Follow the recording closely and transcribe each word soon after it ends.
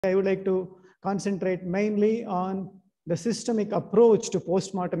I would like to concentrate mainly on the systemic approach to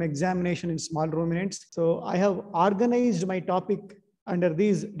postmortem examination in small ruminants. So I have organized my topic under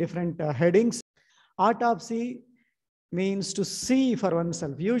these different headings. Autopsy means to see for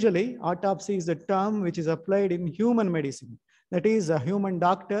oneself. Usually, autopsy is a term which is applied in human medicine. That is, a human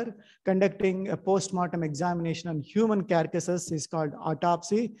doctor conducting a postmortem examination on human carcasses is called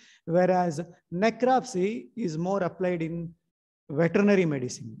autopsy, whereas necropsy is more applied in veterinary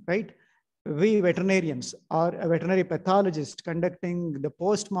medicine, right? We veterinarians or a veterinary pathologist conducting the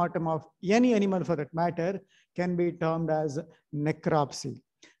postmortem of any animal for that matter can be termed as necropsy.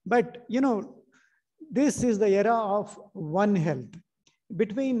 But, this is the era of One Health.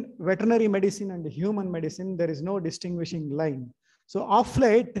 Between veterinary medicine and human medicine, there is no distinguishing line. So of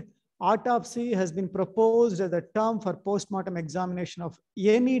late, autopsy has been proposed as a term for postmortem examination of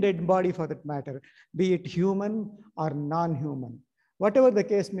any dead body for that matter, be it human or non-human. Whatever the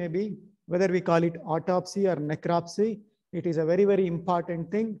case may be, whether we call it autopsy or necropsy, it is a very, very important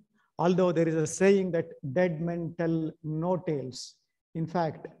thing. Although there is a saying that dead men tell no tales. In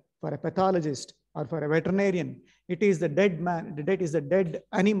fact, for a pathologist or for a veterinarian, it is the dead man, the dead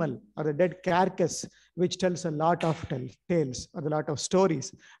animal or the dead carcass which tells a lot of tales or a lot of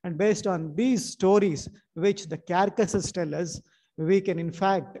stories. And based on these stories, which the carcasses tell us, we can in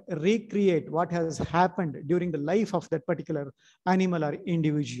fact recreate what has happened during the life of that particular animal or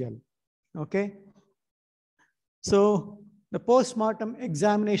individual. Okay. So the postmortem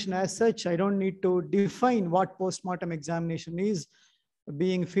examination as such, I don't need to define what postmortem examination is.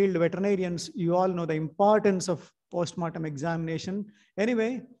 Being field veterinarians, you all know the importance of postmortem examination.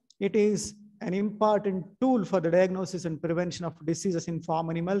 Anyway, it is an important tool for the diagnosis and prevention of diseases in farm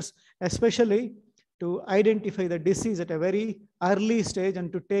animals, especially to identify the disease at a very early stage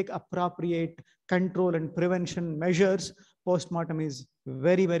and to take appropriate control and prevention measures. Postmortem is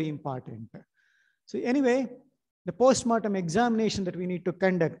very, very important. So anyway, the postmortem examination that we need to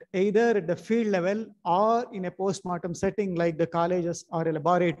conduct either at the field level or in a postmortem setting like the colleges or a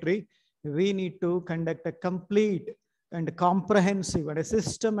laboratory, we need to conduct a complete and comprehensive and a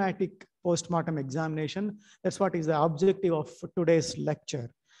systematic postmortem examination. That's what is the objective of today's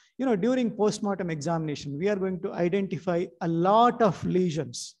lecture. During postmortem examination, we are going to identify a lot of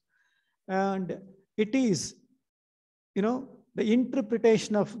lesions. And it is, the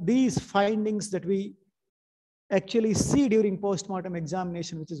interpretation of these findings that we actually see during postmortem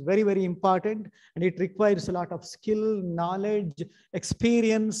examination, which is very, very important. And it requires a lot of skill, knowledge,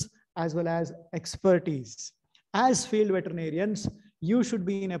 experience, as well as expertise. As field veterinarians, you should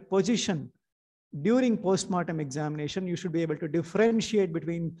be in a position during postmortem examination, you should be able to differentiate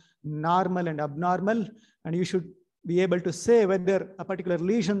between normal and abnormal, and you should be able to say whether a particular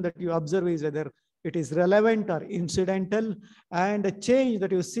lesion that you observe is whether it is relevant or incidental, and a change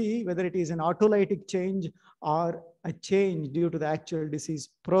that you see, whether it is an autolytic change or a change due to the actual disease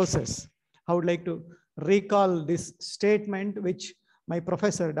process. I would like to recall this statement, which my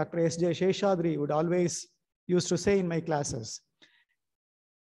professor, Dr. S.J. Sheshadri, would always used to say in my classes.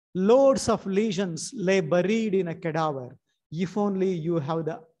 Loads of lesions lay buried in a cadaver, if only you have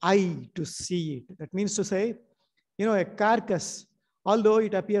the eye to see it. That means to say, a carcass, although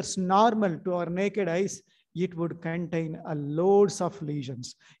it appears normal to our naked eyes, it would contain a loads of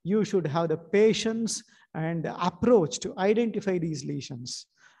lesions. You should have the patience and the approach to identify these lesions.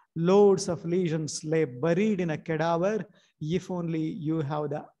 Loads of lesions lay buried in a cadaver, if only you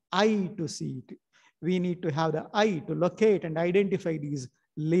have the eye to see it. We need to have the eye to locate and identify these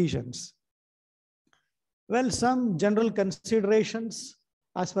lesions. Well, some general considerations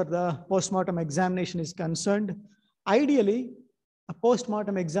as far the postmortem examination is concerned. Ideally, a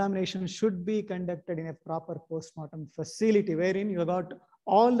postmortem examination should be conducted in a proper postmortem facility wherein you got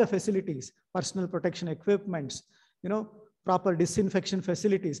all the facilities, personal protection equipments, proper disinfection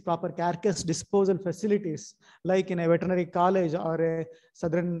facilities, proper carcass disposal facilities, like in a veterinary college or a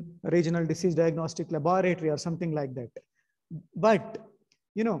Southern Regional Disease Diagnostic Laboratory or something like that. But,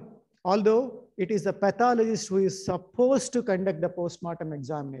 although it is the pathologist who is supposed to conduct the postmortem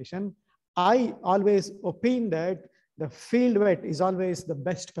examination, I always opine that the field vet is always the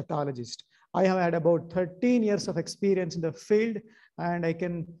best pathologist. I have had about 13 years of experience in the field, and I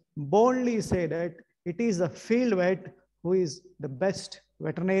can boldly say that it is the field vet who is the best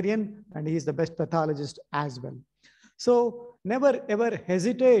veterinarian, and he is the best pathologist as well. So never ever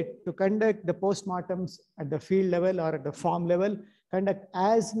hesitate to conduct the postmortems at the field level or at the farm level. Conduct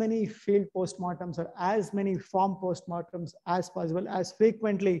as many field postmortems or as many farm postmortems as possible, as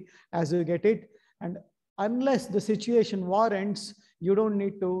frequently as you get it. And unless the situation warrants, you don't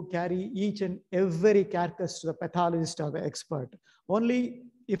need to carry each and every carcass to the pathologist or the expert. Only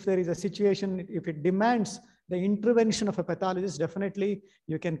if there is a situation, if it demands the intervention of a pathologist, definitely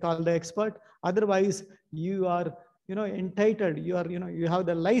you can call the expert. Otherwise, you are entitled, you have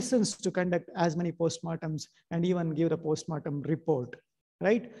the license to conduct as many postmortems and even give the postmortem report,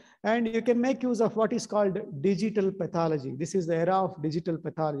 right? And you can make use of what is called digital pathology. This is the era of digital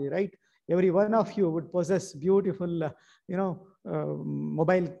pathology, right? Every one of you would possess beautiful,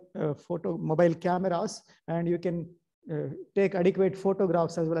 mobile cameras, and you can take adequate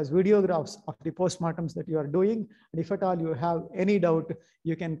photographs as well as videographs of the postmortems that you are doing. And if at all you have any doubt,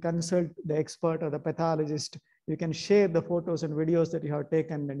 you can consult the expert or the pathologist. You can share the photos and videos that you have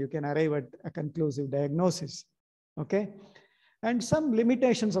taken, and you can arrive at a conclusive diagnosis. Okay. And some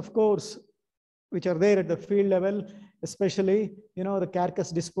limitations, of course, which are there at the field level, especially, the carcass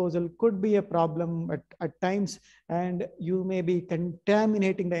disposal could be a problem at times, and you may be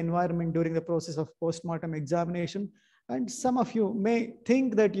contaminating the environment during the process of postmortem examination. And some of you may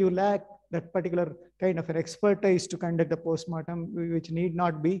think that you lack that particular kind of an expertise to conduct the postmortem, which need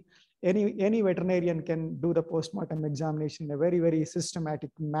not be. Any veterinarian can do the postmortem examination in a very, very systematic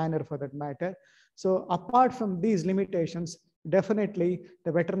manner for that matter. So apart from these limitations, definitely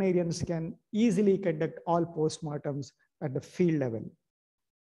the veterinarians can easily conduct all postmortems at the field level.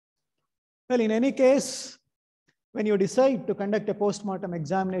 Well, in any case, when you decide to conduct a postmortem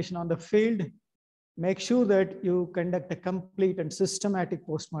examination on the field, make sure that you conduct a complete and systematic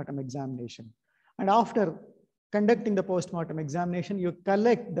postmortem examination. And after conducting the postmortem examination, you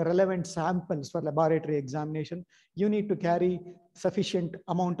collect the relevant samples for laboratory examination. You need to carry sufficient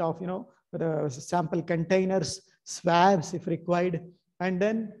amount of, the sample containers, swabs if required. And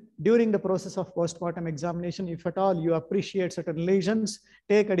then during the process of postmortem examination, if at all you appreciate certain lesions,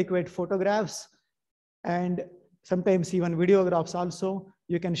 take adequate photographs and sometimes even videographs also.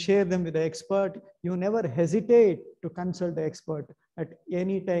 You can share them with the expert. You never hesitate to consult the expert at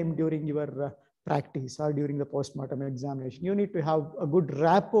any time during your practice or during the postmortem examination. You need to have a good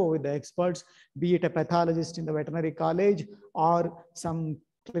rapport with the experts, be it a pathologist in the veterinary college or some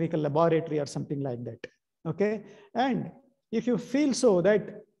clinical laboratory or something like that. Okay. And if you feel so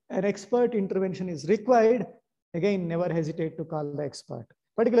that an expert intervention is required, again, never hesitate to call the expert.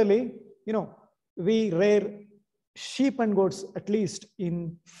 Particularly, we rear sheep and goats at least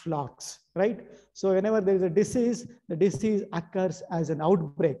in flocks, right? So whenever there is a disease, the disease occurs as an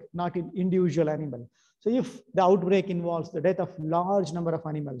outbreak, not in individual animal. So if the outbreak involves the death of large number of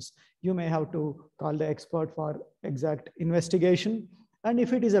animals, you may have to call the expert for exact investigation. And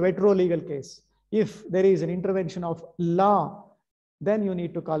if it is a vetero-legal case, if there is an intervention of law, then you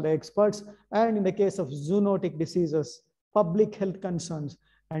need to call the experts. And in the case of zoonotic diseases, public health concerns,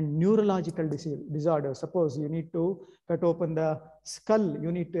 and neurological disorders, suppose you need to cut open the skull,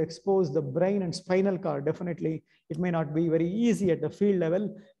 you need to expose the brain and spinal cord, definitely it may not be very easy at the field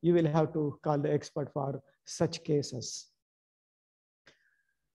level. You will have to call the expert for such cases.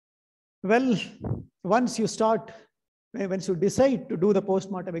 Well, once you decide to do the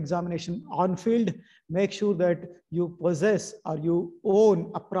postmortem examination on field, make sure that you possess or you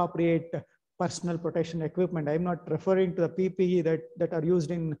own appropriate personal protection equipment. I'm not referring to the PPE that are used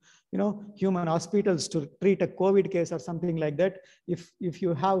in human hospitals to treat a COVID case or something like that. If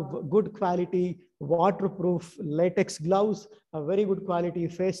you have good quality waterproof latex gloves, a very good quality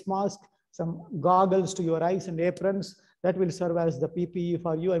face mask, some goggles to your eyes and aprons, that will serve as the PPE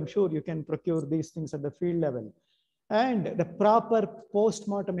for you. I'm sure you can procure these things at the field level. And the proper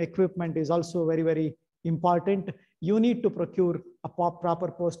postmortem equipment is also very, very important. You need to procure a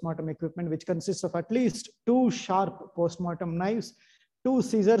proper postmortem equipment, which consists of at least 2 sharp postmortem knives, 2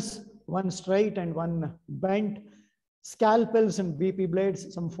 scissors, 1 straight and 1 bent, scalpels and BP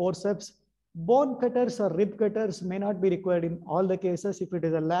blades, some forceps. Bone cutters or rib cutters may not be required in all the cases. If it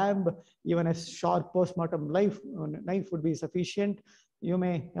is a lamb, even a sharp postmortem knife would be sufficient. You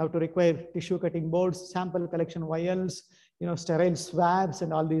may have to require tissue cutting boards, sample collection vials, sterile swabs,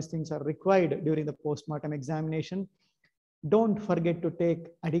 and all these things are required during the postmortem examination. Don't forget to take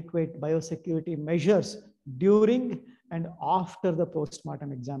adequate biosecurity measures during and after the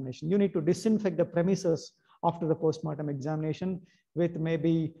postmortem examination. You need to disinfect the premises after the postmortem examination with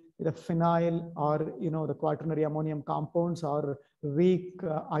maybe the phenyl or the quaternary ammonium compounds or weak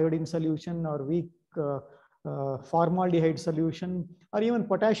iodine solution or weak formaldehyde solution, or even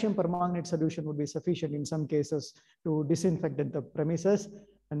potassium permanganate solution would be sufficient in some cases to disinfect the premises.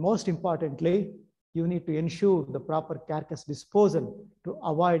 And most importantly, you need to ensure the proper carcass disposal to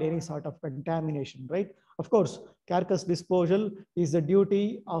avoid any sort of contamination, right? Of course, carcass disposal is the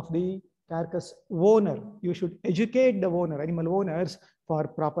duty of the carcass owner. You should educate the owner, animal owners, for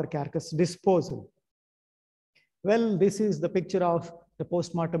proper carcass disposal. Well, this is the picture of the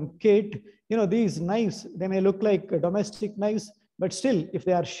postmortem kit. These knives, they may look like domestic knives, but still, if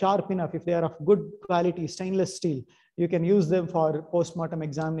they are sharp enough, if they are of good quality, stainless steel, you can use them for postmortem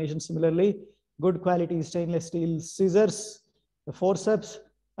examination. Similarly, good quality stainless steel scissors, the forceps,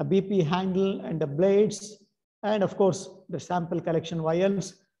 a BP handle and the blades, and of course, the sample collection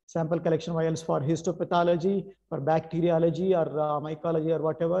vials for histopathology, for bacteriology or mycology or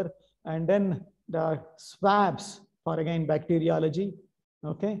whatever, and then the swabs for again bacteriology.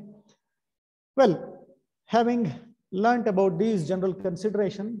 Okay. Well, having learned about these general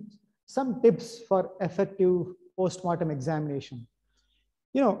considerations, some tips for effective postmortem examination.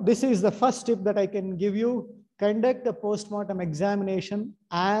 This is the first tip that I can give you. Conduct the postmortem examination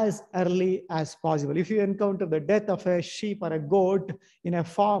as early as possible. If you encounter the death of a sheep or a goat in a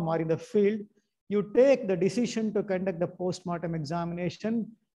farm or in the field, you take the decision to conduct the postmortem examination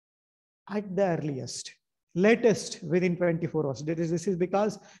at the earliest, latest within 24 hours. This is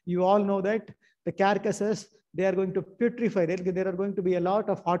because you all know that the carcasses, they are going to putrefy. There are going to be a lot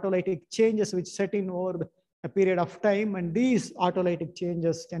of autolytic changes which set in over a period of time, and these autolytic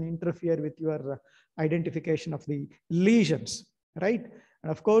changes can interfere with your identification of the lesions, right?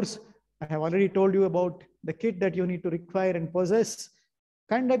 And of course, I have already told you about the kit that you need to require and possess.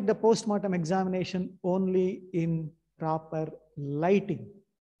 Conduct the postmortem examination only in proper lighting,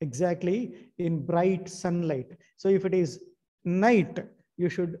 exactly in bright sunlight. So if it is night, you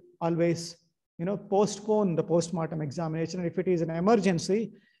should always postpone the postmortem examination. And if it is an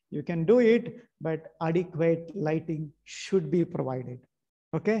emergency, you can do it, but adequate lighting should be provided.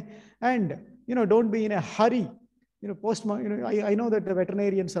 Okay. And, don't be in a hurry. I know that the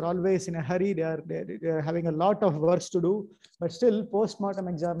veterinarians are always in a hurry. They are having a lot of work to do, but still postmortem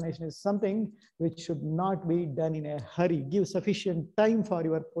examination is something which should not be done in a hurry. Give sufficient time for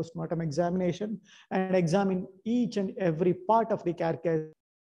your postmortem examination and examine each and every part of the carcass.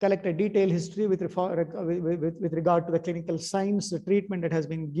 Collect a detailed history with regard to the clinical signs, the treatment that has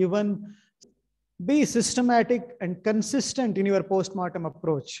been given. Be systematic and consistent in your postmortem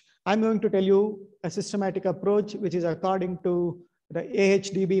approach. I'm going to tell you a systematic approach, which is according to the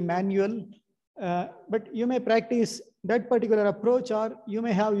AHDB manual, but you may practice that particular approach, or you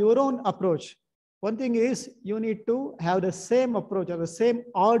may have your own approach. One thing is you need to have the same approach or the same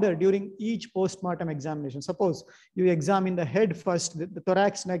order during each postmortem examination. Suppose you examine the head first, the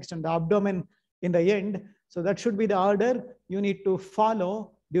thorax next, and the abdomen in the end. So that should be the order you need to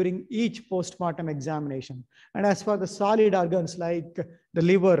follow during each postmortem examination. And as for the solid organs like the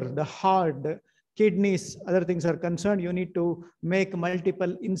liver, the heart, the kidneys, other things are concerned, you need to make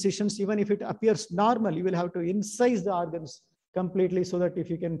multiple incisions. Even if it appears normal, you will have to incise the organs completely, so that if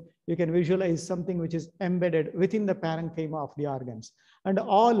you can visualize something which is embedded within the parenchyma of the organs. And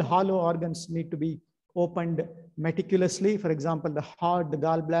all hollow organs need to be opened meticulously. For example, the heart, the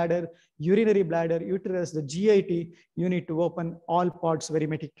gallbladder, urinary bladder, uterus, the GIT, you need to open all parts very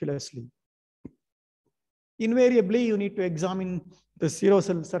meticulously. Invariably, you need to examine the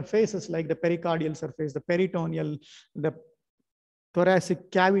serosal surfaces like the pericardial surface, the peritoneal, the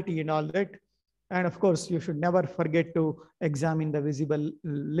thoracic cavity and all that. And of course, you should never forget to examine the visible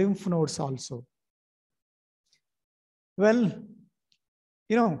lymph nodes also. Well,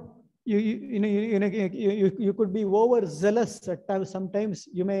 you could be overzealous at times. Sometimes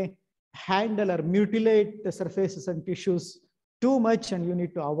you may handle or mutilate the surfaces and tissues too much, and you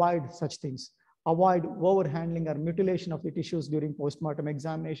need to avoid such things. Avoid overhandling or mutilation of the tissues during postmortem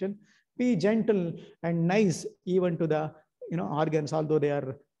examination. Be gentle and nice even to the organs, although they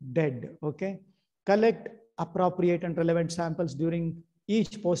are dead. Okay. Collect appropriate and relevant samples during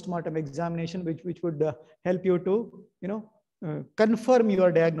each postmortem examination, which would help you to confirm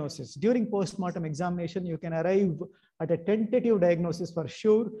your diagnosis. During postmortem examination, you can arrive at a tentative diagnosis for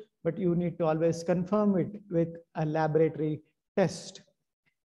sure, but you need to always confirm it with a laboratory test.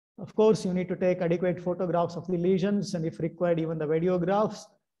 Of course, you need to take adequate photographs of the lesions, and if required, even the radiographs.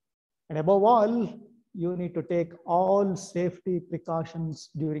 And above all, you need to take all safety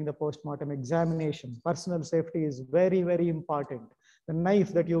precautions during the postmortem examination. Personal safety is very, very important. The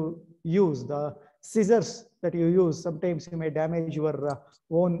knife that you use, the scissors that you use, sometimes you may damage your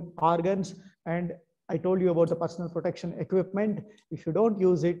own organs. And I told you about the personal protection equipment. If you don't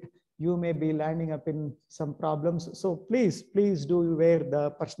use it, you may be landing up in some problems. So please do wear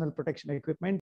the personal protection equipment.